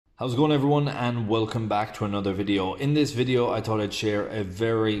How's it going, everyone, and welcome back to another video. In this video I thought I'd share a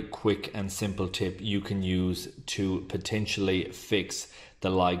very quick and simple tip you can use to potentially fix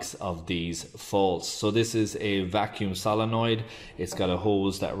the likes of these faults. So this is a vacuum solenoid. It's got a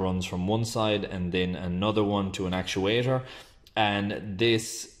hose that runs from one side and then another one to an actuator, and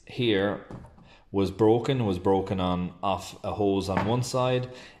this here was broken on off a hose on one side,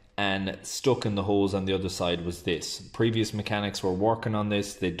 and stuck in the hose on the other side was this. Previous mechanics were working on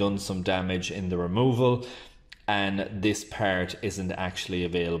this, they'd done some damage in the removal, and this part isn't actually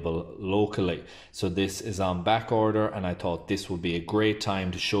available locally. So this is on back order, and I thought this would be a great time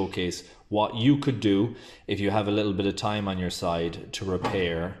to showcase what you could do if you have a little bit of time on your side to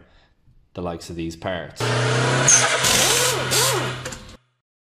repair the likes of these parts.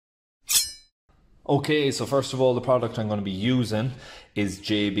 Okay, so first of all, the product I'm going to be using is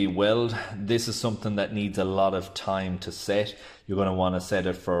JB-Weld. This is something that needs a lot of time to set. You're going to want to set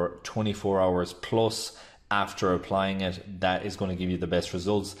it for 24 hours plus after applying it. That is going to give you the best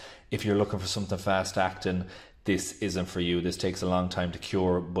results. If you're looking for something fast acting, this isn't for you. This takes a long time to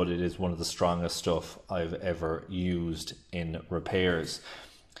cure, but it is one of the strongest stuff I've ever used in repairs.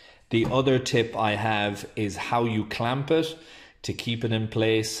 The other tip I have is how you clamp it to keep it in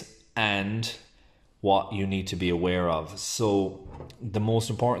place, and what you need to be aware of. So the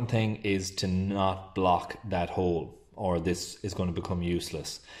most important thing is to not block that hole, or this is going to become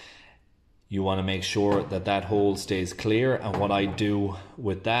useless. You want to make sure that that hole stays clear, and what I do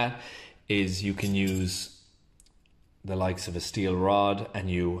with that is you can use the likes of a steel rod and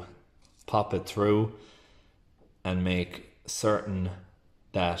you pop it through and make certain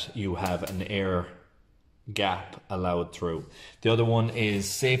that you have an air gap allowed through. The other one is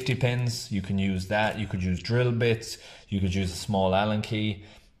safety pins. You can use that. You could use drill bits. You could use a small Allen key,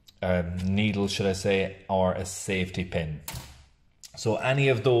 needle should I say, or a safety pin. So any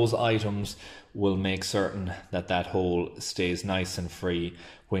of those items will make certain that that hole stays nice and free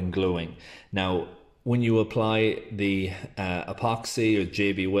when gluing. Now when you apply the epoxy or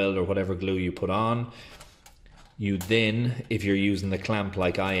JB-Weld or whatever glue you put on, you then, if you're using the clamp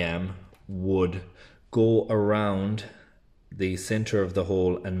like I am, would go around the center of the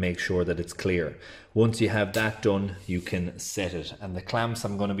hole and make sure that it's clear. Once you have that done, you can set it. And the clamps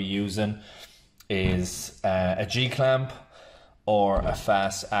I'm going to be using is a G-clamp or a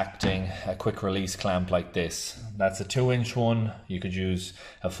fast acting, a quick release clamp like this. That's a 2-inch one. You could use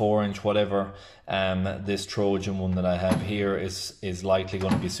a 4-inch, whatever. This Trojan one that I have here is likely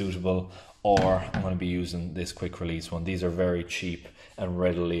going to be suitable, or I'm going to be using this quick release one. These are very cheap and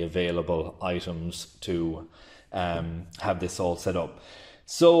readily available items to have this all set up.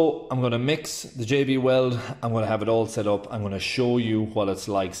 So I'm going to mix the JB-Weld. I'm going to have it all set up. I'm going to show you what it's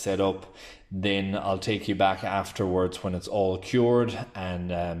like set up. Then I'll take you back afterwards when it's all cured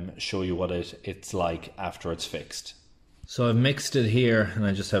and show you what it's like after it's fixed. So I've mixed it here, and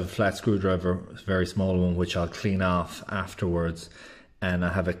I just have a flat screwdriver, a very small one, which I'll clean off afterwards. And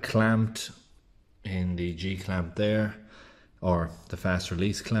I have it clamped in the G-clamp there, or the fast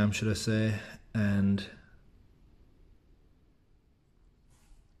release clamp should I say, and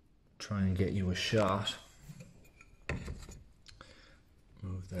try and get you a shot.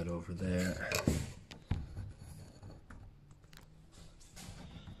 Move that over there.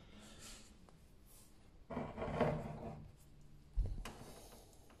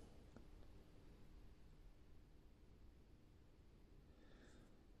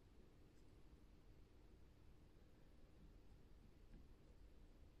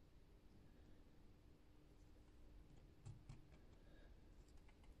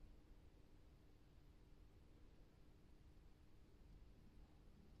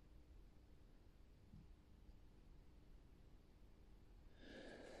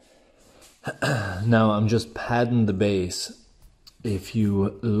 Now I'm just padding the base. If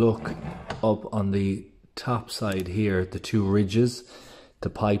you look up on the top side here, the two ridges, the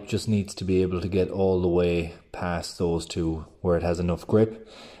pipe just needs to be able to get all the way past those two where it has enough grip,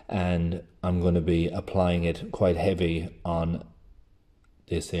 and I'm going to be applying it quite heavy on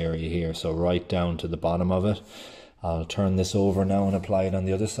this area here, so right down to the bottom of it. I'll turn this over now and apply it on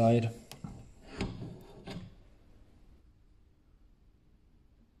the other side.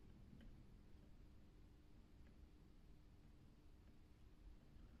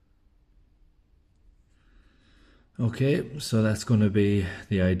 Okay, so that's going to be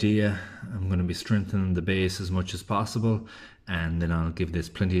the idea. I'm going to be strengthening the base as much as possible, and then I'll give this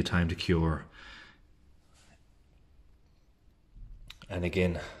plenty of time to cure. And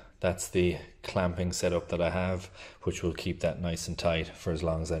again, that's the clamping setup that I have, which will keep that nice and tight for as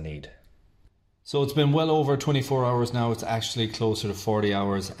long as I need. So it's been well over 24 hours now. It's actually closer to 40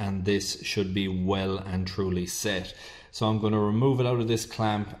 hours and this should be well and truly set. So I'm going to remove it out of this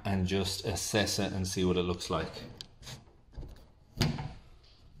clamp and just assess it and see what it looks like.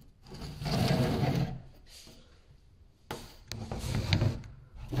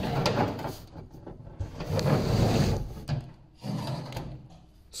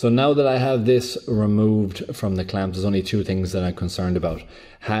 So now that I have this removed from the clamp, there's only two things that I'm concerned about.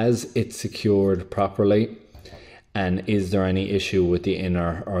 Has it secured properly? And is there any issue with the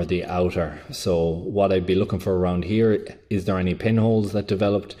inner or the outer? So what I'd be looking for around here, is there any pinholes that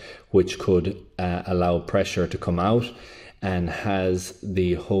developed which could allow pressure to come out? And has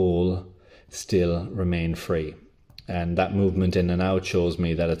the hole still remained free? And that movement in and out shows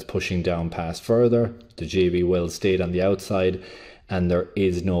me that it's pushing down past further. The JB weld stayed on the outside and there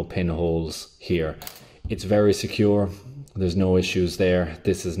is no pinholes here. It's very secure. There's no issues there.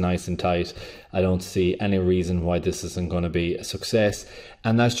 This is nice and tight. I don't see any reason why this isn't going to be a success.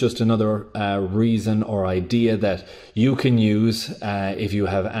 And that's just another reason or idea that you can use if you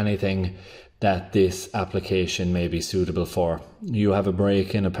have anything that this application may be suitable for. You have a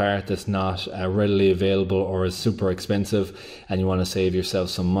brake in a part that's not readily available or is super expensive and you want to save yourself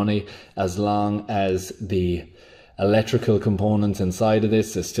some money, as long as the electrical components inside of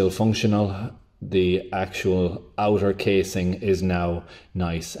this is still functional, the actual outer casing is now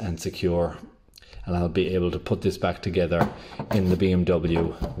nice and secure, and I'll be able to put this back together in the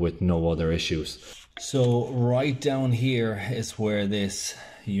BMW with no other issues. So right down here is where this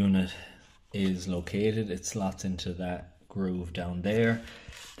unit is located. It slots into that groove down there.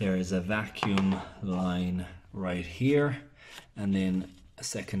 There is a vacuum line right here and then a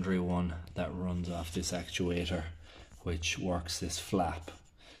secondary one that runs off this actuator which works this flap.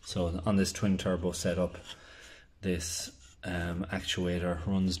 So on this twin turbo setup, this actuator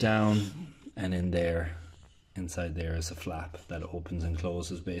runs down, and in there, inside there is a flap that opens and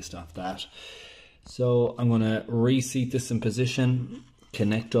closes based off that. So I'm going to reseat this in position,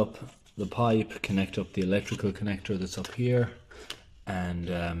 connect up the pipe, connect up the electrical connector that's up here, and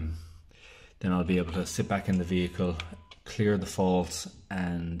then I'll be able to sit back in the vehicle, clear the faults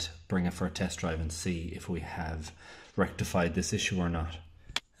and bring it for a test drive and see if we have rectified this issue or not.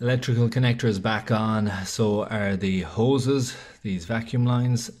 Electrical connector is back on, so are the hoses, these vacuum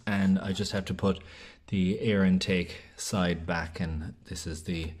lines, and I just have to put the air intake side back, and this is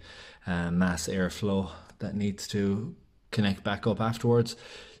the mass airflow that needs to connect back up afterwards.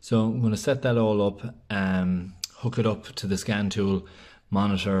 So I'm going to set that all up, hook it up to the scan tool,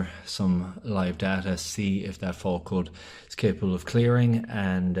 monitor some live data, see if that fault code is capable of clearing,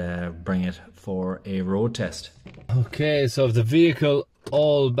 and bring it for a road test. Okay, so the vehicle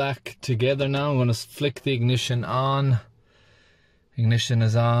all back together now. I'm going to flick the ignition on. Ignition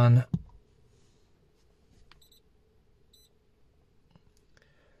is on.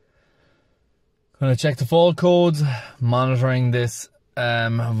 Going to check the fault codes, monitoring this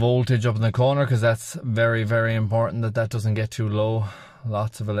voltage up in the corner, because that's very, very important that that doesn't get too low.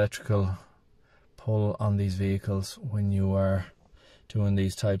 Lots of electrical pull on these vehicles when you are doing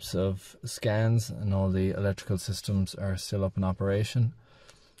these types of scans, and all the electrical systems are still up in operation.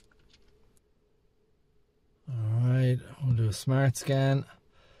 Alright, we'll do a smart scan.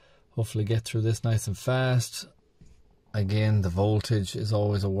 Hopefully get through this nice and fast. Again, the voltage is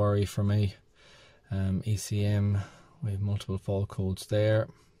always a worry for me. ECM, we have multiple fault codes there.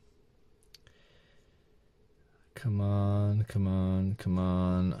 Come on, come on, come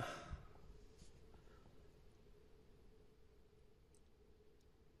on.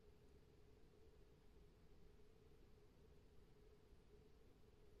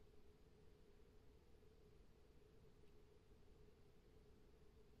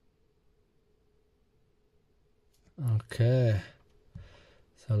 Okay,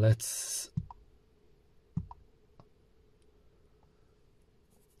 so let's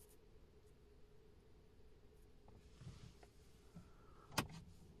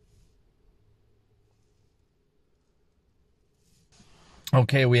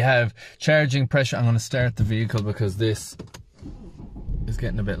okay, we have charging pressure. I'm going to start the vehicle because this is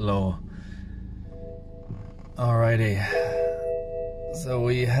getting a bit low. Alrighty, so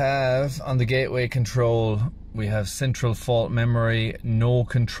we have on the gateway control, we have central fault memory, no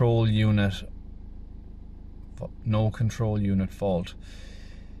control unit fault.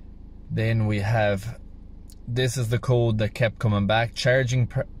 Then we have, this is the code that kept coming back: charging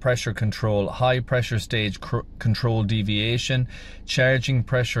pressure control, high pressure stage control deviation, charging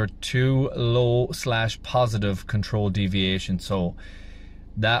pressure too low / positive control deviation. So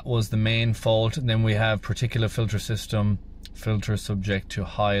that was the main fault. Then we have particulate filter system Filter subject to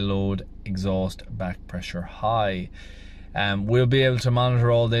high load, exhaust back pressure high. We'll be able to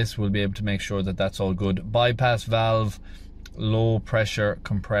monitor all this. We'll be able to make sure that that's all good. Bypass valve, low pressure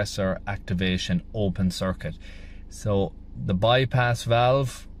compressor activation, open circuit. So the bypass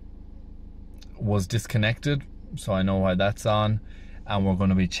valve was disconnected, so I know why that's on, and we're going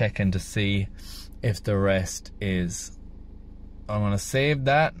to be checking to see if the rest is. I'm going to save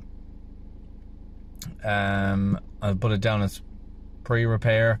that. I'll put it down as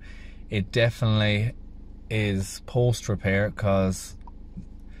pre-repair. It definitely is post-repair, because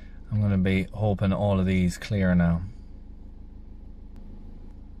I'm going to be hoping all of these clear now.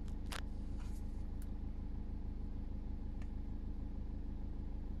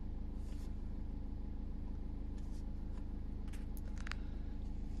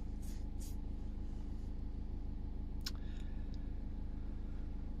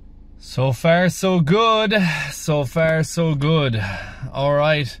 So far so good, so far so good. All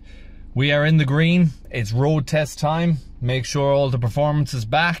right, we are in the green. It's road test time. Make sure all the performance is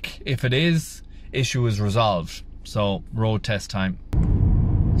back. If it is, issue is resolved. So road test time.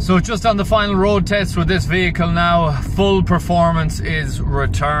 So just on the final road test with this vehicle now, full performance is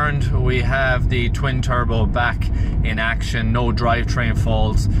returned. We have the twin turbo back in action, no drivetrain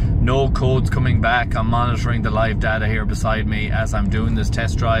faults, no codes coming back. I'm monitoring the live data here beside me as I'm doing this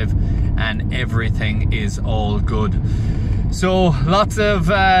test drive, and everything is all good. So lots of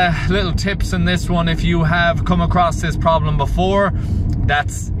little tips in this one. If you have come across this problem before,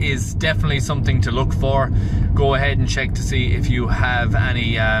 that is definitely something to look for. Go ahead and check to see if you have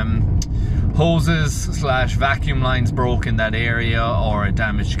any hoses / vacuum lines broke in that area, or a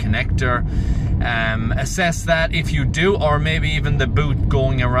damaged connector. Assess that if you do, or maybe even the boot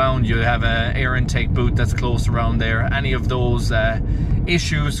going around. You have an air intake boot that's close around there. Any of those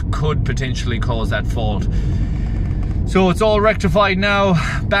issues could potentially cause that fault. So it's all rectified now,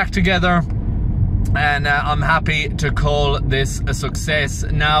 back together, and I'm happy to call this a success.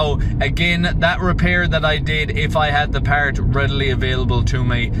 Now again, that repair that I did, if I had the part readily available to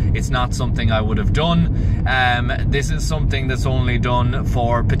me, it's not something I would have done. This is something that's only done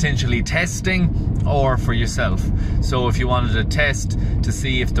for potentially testing or for yourself. So if you wanted to test to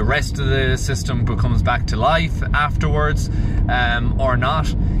see if the rest of the system comes back to life afterwards or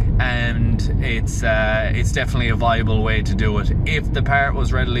not, and it's definitely a viable way to do it if the part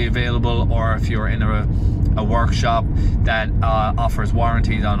was readily available, or if you're in a workshop that offers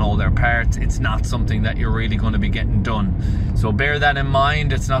warranties on all their parts. It's not something that you're really going to be getting done, so bear that in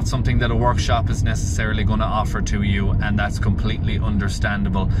mind. It's not something that a workshop is necessarily going to offer to you, and that's completely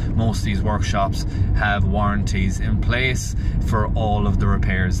understandable. Most of these workshops have warranties in place for all of the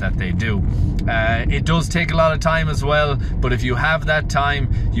repairs that they do. It does take a lot of time as well, but if you have that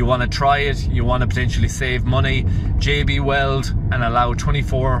time, you want to try it, you want to potentially save money, JB Weld and allow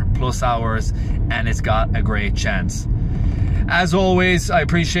 24+ hours, and it's got a great chance. As always, I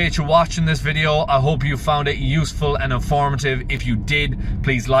appreciate you watching this video. I hope you found it useful and informative. If you did,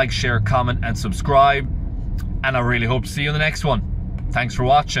 please like, share, comment and subscribe, and I really hope to see you in the next one. Thanks for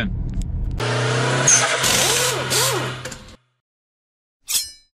watching.